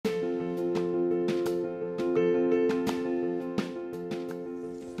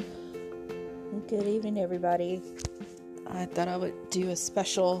Good evening, everybody. I thought I would do a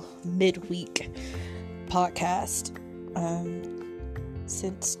special midweek podcast.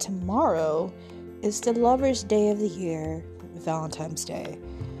 Since tomorrow is the Lover's Day of the year, Valentine's Day,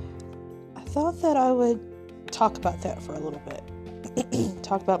 I thought that I would talk about that for a little bit.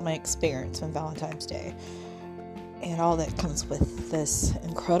 Talk about my experience on Valentine's Day and all that comes with this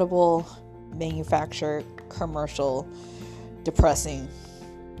incredible manufactured, commercial, depressing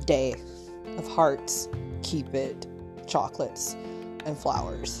day of hearts, Cupid, chocolates, and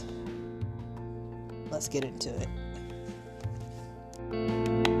flowers. Let's get into it.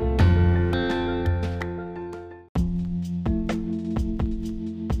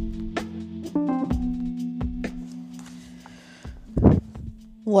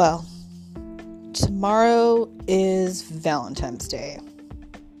 Well, tomorrow is Valentine's Day.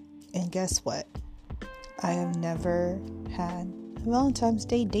 And guess what? I have never had a Valentine's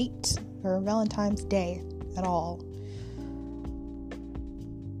Day date or a Valentine's Day at all.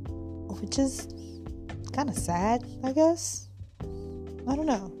 Which is kind of sad, I guess. I don't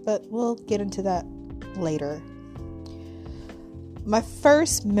know, but we'll get into that later. My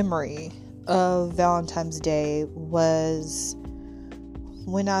first memory of Valentine's Day was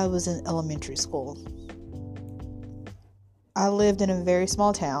when I was in elementary school. I lived in a very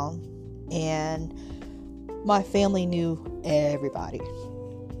small town, and my family knew everybody.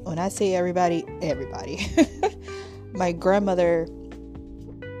 When I say everybody, everybody. My grandmother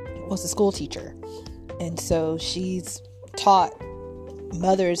was a school teacher, and so she's taught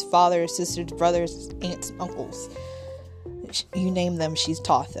mothers, fathers, sisters, brothers, aunts, uncles. You name them, she's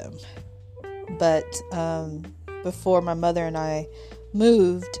taught them. But before my mother and I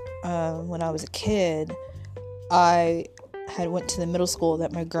moved, when I was a kid, I had went to the middle school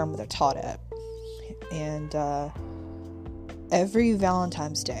that my grandmother taught at. And every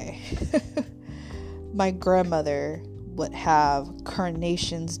Valentine's Day, my grandmother would have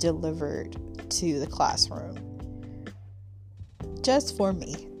carnations delivered to the classroom just for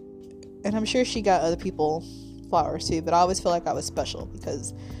me. And I'm sure she got other people flowers too, but I always feel like I was special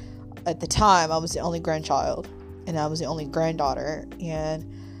because at the time I was the only grandchild and I was the only granddaughter, and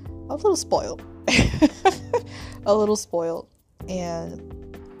I was a little spoiled. A little spoiled.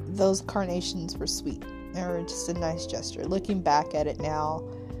 And those carnations were sweet. They were just a nice gesture. Looking back at it now,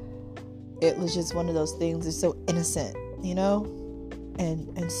 it was just one of those things. It's so innocent, you know,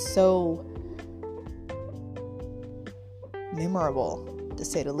 and so memorable, to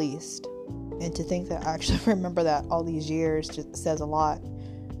say the least. And to think that I actually remember that all these years just says a lot.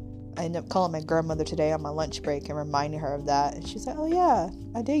 I ended up calling my grandmother today on my lunch break and reminding her of that. And she's like, "Oh yeah,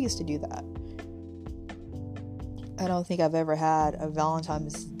 I did used to do that." I don't think I've ever had a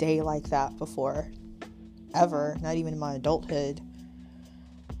Valentine's Day like that before. Ever. Not even in my adulthood.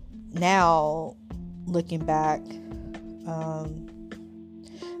 Now, looking back,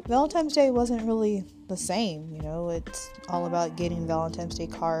 Valentine's Day wasn't really the same, you know. It's all about getting Valentine's Day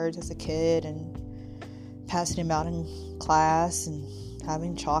cards as a kid and passing them out in class and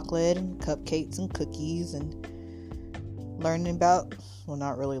having chocolate and cupcakes and cookies and learning about, well,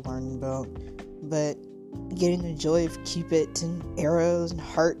 not really learning about, but getting the joy of Cupids and arrows and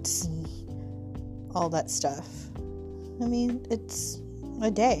hearts and all that stuff. I mean, it's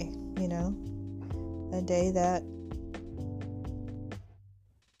a day, you know, a day that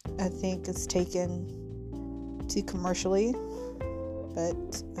I think is taken too commercially,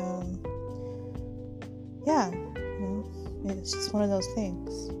 but yeah, you know, it's just one of those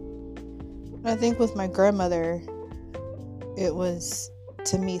things. I think with my grandmother, it was,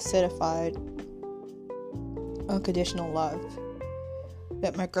 to me, certified unconditional love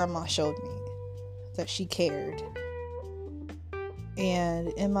that my grandma showed me, that she cared. And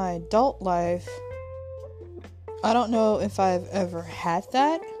in my adult life, I don't know if I've ever had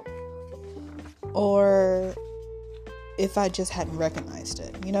that or if I just hadn't recognized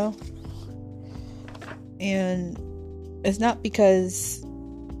it, you know? And it's not because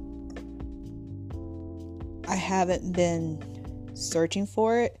I haven't been searching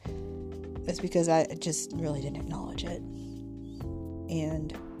for it. It's because I just really didn't acknowledge it.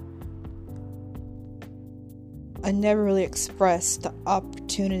 And I never really expressed the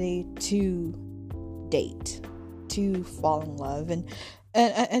opportunity to date, to fall in love. And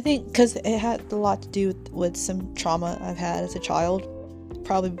I think because it had a lot to do with some trauma I've had as a child.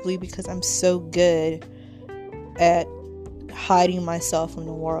 Probably because I'm so good at hiding myself from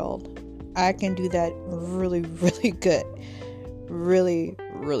the world. I can do that really, really good. Really,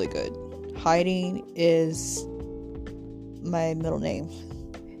 really good. Hiding is my middle name.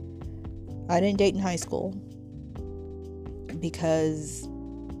 I didn't date in high school because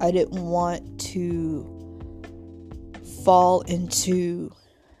I didn't want to fall into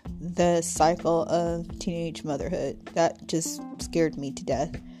the cycle of teenage motherhood. That just scared me to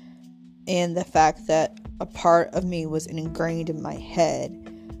death. And the fact that a part of me was ingrained in my head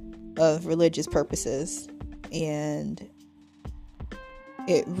of religious purposes. And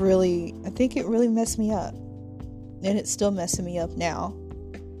I think it really messed me up. And it's still messing me up now.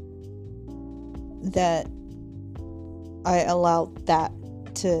 That I allowed that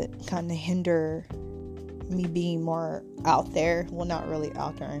to kind of hinder me being more out there. Well, not really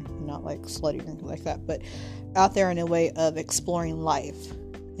out there. I'm not like slutty or anything like that. But out there in a way of exploring life.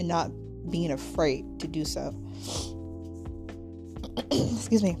 And not being afraid to do so.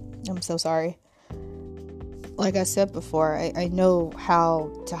 Excuse me. I'm so sorry. Like I said before, I know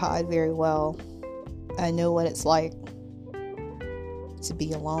how to hide very well. I know what it's like to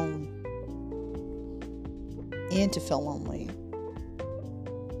be alone and to feel lonely.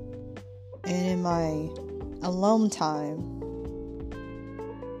 And in my alone time,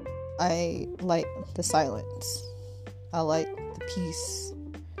 I like the silence. I like the peace.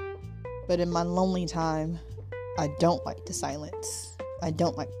 But in my lonely time, I don't like the silence. I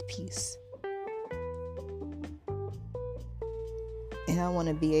don't like the peace. And I want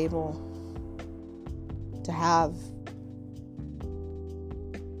to be able to have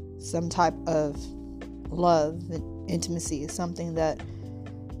some type of love and intimacy is something that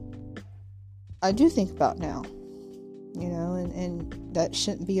I do think about now. You know, and that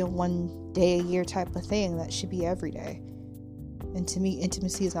shouldn't be a one day a year type of thing. That should be every day. And to me,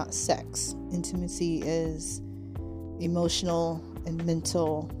 intimacy is not sex. Intimacy is emotional and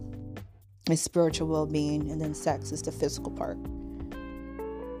mental and spiritual well-being, and then sex is the physical part.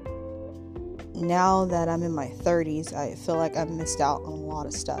 Now that I'm in my 30s, I feel like I've missed out on a lot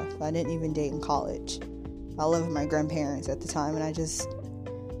of stuff. I didn't even date in college. I lived with my grandparents at the time, and I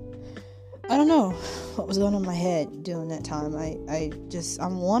don't know what was going on in my head during that time. I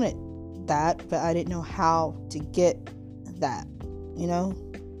wanted that, but I didn't know how to get that. You know,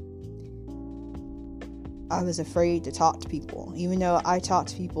 I was afraid to talk to people, even though I talk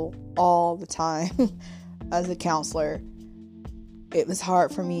to people all the time as a counselor. It was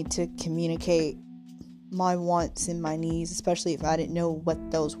hard for me to communicate my wants and my needs, especially if I didn't know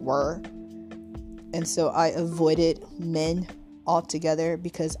what those were. And so I avoided men altogether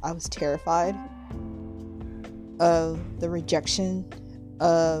because I was terrified of the rejection,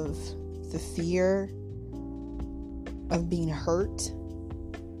 of the fear of being hurt.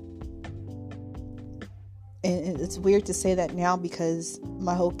 And it's weird to say that now because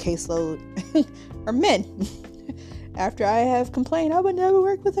my whole caseload are men. After I have complained, I would never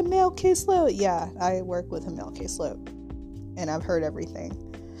work with a male caseload. Yeah, I work with a male caseload. And I've heard everything.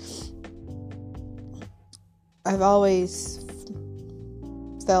 I've always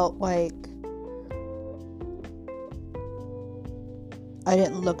felt like I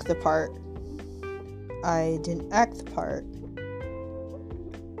didn't look the part. I didn't act the part.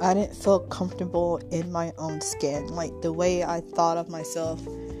 I didn't feel comfortable in my own skin. Like the way I thought of myself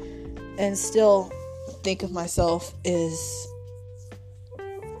and still think of myself is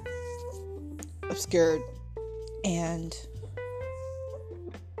obscured and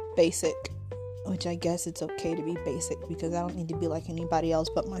basic. Which I guess it's okay to be basic because I don't need to be like anybody else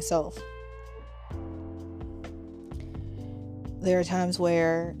but myself. There are times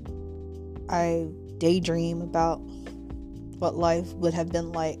where I daydream about what life would have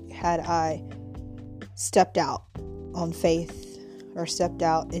been like had I stepped out on faith or stepped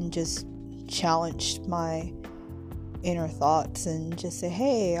out and just challenged my inner thoughts and just say,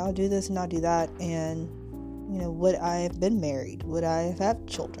 hey, I'll do this and I'll do that. And, you know, would I have been married? Would I have had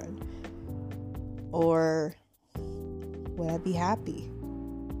children? Or would I be happy?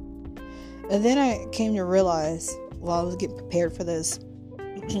 And then I came to realize while I was getting prepared for this,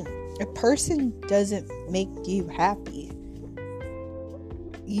 a person doesn't make you happy.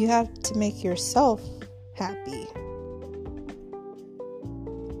 You have to make yourself happy.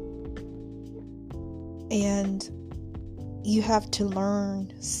 And you have to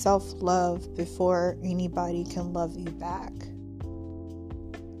learn self-love before anybody can love you back.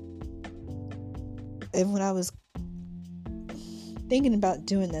 And when I was thinking about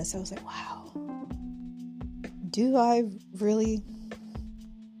doing this, I was like, wow, do I really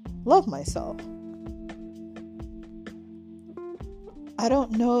love myself? I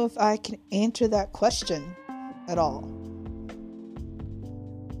don't know if I can answer that question at all.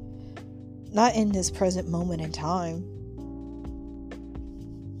 Not in this present moment in time.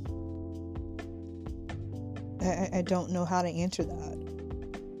 I don't know how to answer that.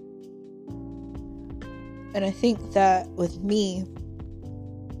 And I think that with me,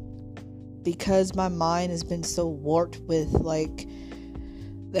 because my mind has been so warped with like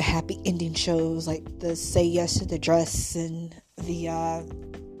the happy ending shows, like the Say Yes to the Dress and the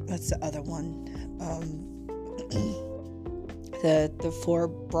what's the other one, the Four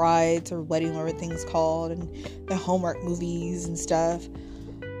Brides or Wedding, whatever things called, and the Hallmark movies and stuff.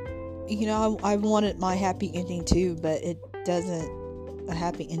 You know, I wanted my happy ending too, but it doesn't. A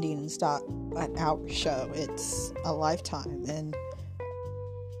happy ending is not an hour show. It's a lifetime, and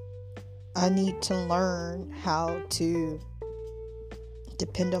I need to learn how to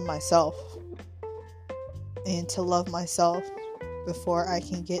depend on myself and to love myself before I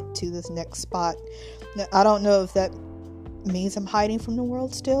can get to this next spot. Now, I don't know if that means I'm hiding from the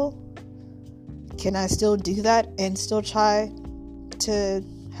world still. Can I still do that and still try to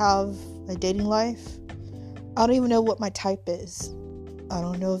have a dating life? I don't even know what my type is. I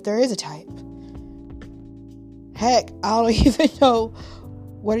don't know if there is a type. Heck, I don't even know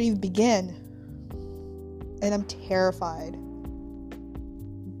where to even begin. And I'm terrified.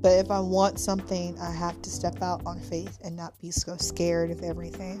 But if I want something, I have to step out on faith and not be so scared of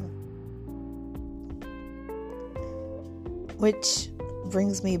everything. Which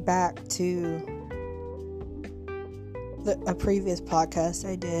brings me back to a previous podcast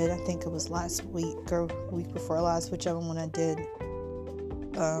I did. I think it was last week or week before last, whichever one I did.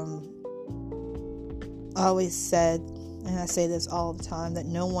 I always said, and I say this all the time, that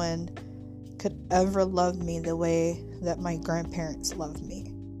no one could ever love me the way that my grandparents loved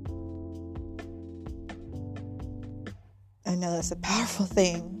me. I know that's a powerful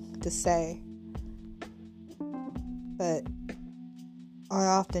thing to say, but I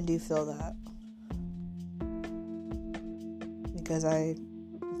often do feel that, because I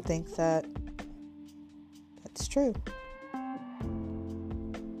think that that's true.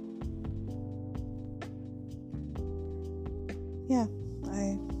 Yeah,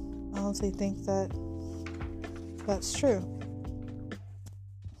 I honestly think that that's true.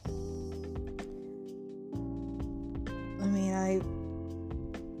 I mean, I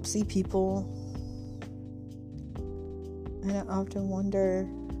see people and I often wonder,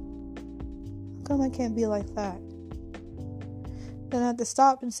 how come I can't be like that? Then I have to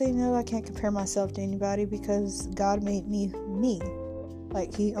stop and say, no, I can't compare myself to anybody, because God made me me.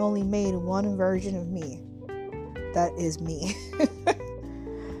 Like, He only made one version of me. That is me.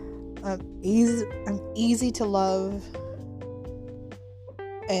 I'm easy to love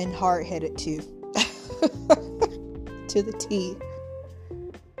and hard-headed too. To the T.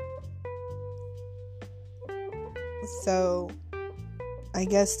 So I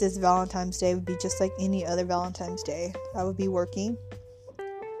guess this Valentine's Day would be just like any other Valentine's Day. I would be working.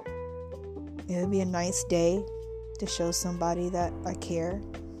 It would be a nice day to show somebody that I care.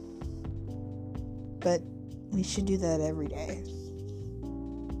 But we should do that every day.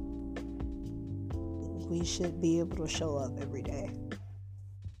 We should be able to show up every day.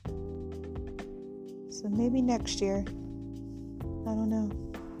 So maybe next year. I don't know.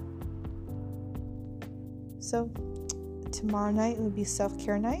 So tomorrow night will be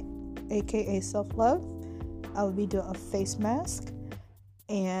self-care night, aka self-love. I will be doing a face mask,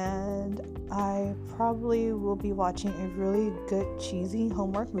 and I probably will be watching a really good cheesy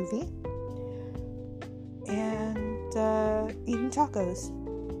Hallmark movie and eating tacos.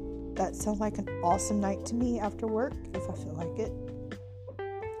 That sounds like an awesome night to me after work, if I feel like it.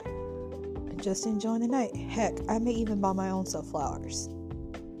 And just enjoying the night. Heck, I may even buy my own self flowers.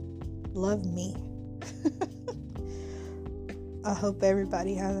 Love me. I hope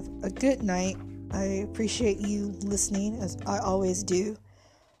everybody have a good night. I appreciate you listening, as I always do.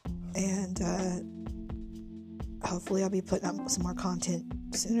 And hopefully I'll be putting up some more content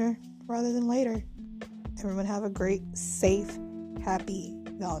sooner rather than later. Everyone have a great, safe, happy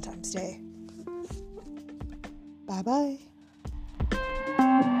Valentine's Day. Bye-bye.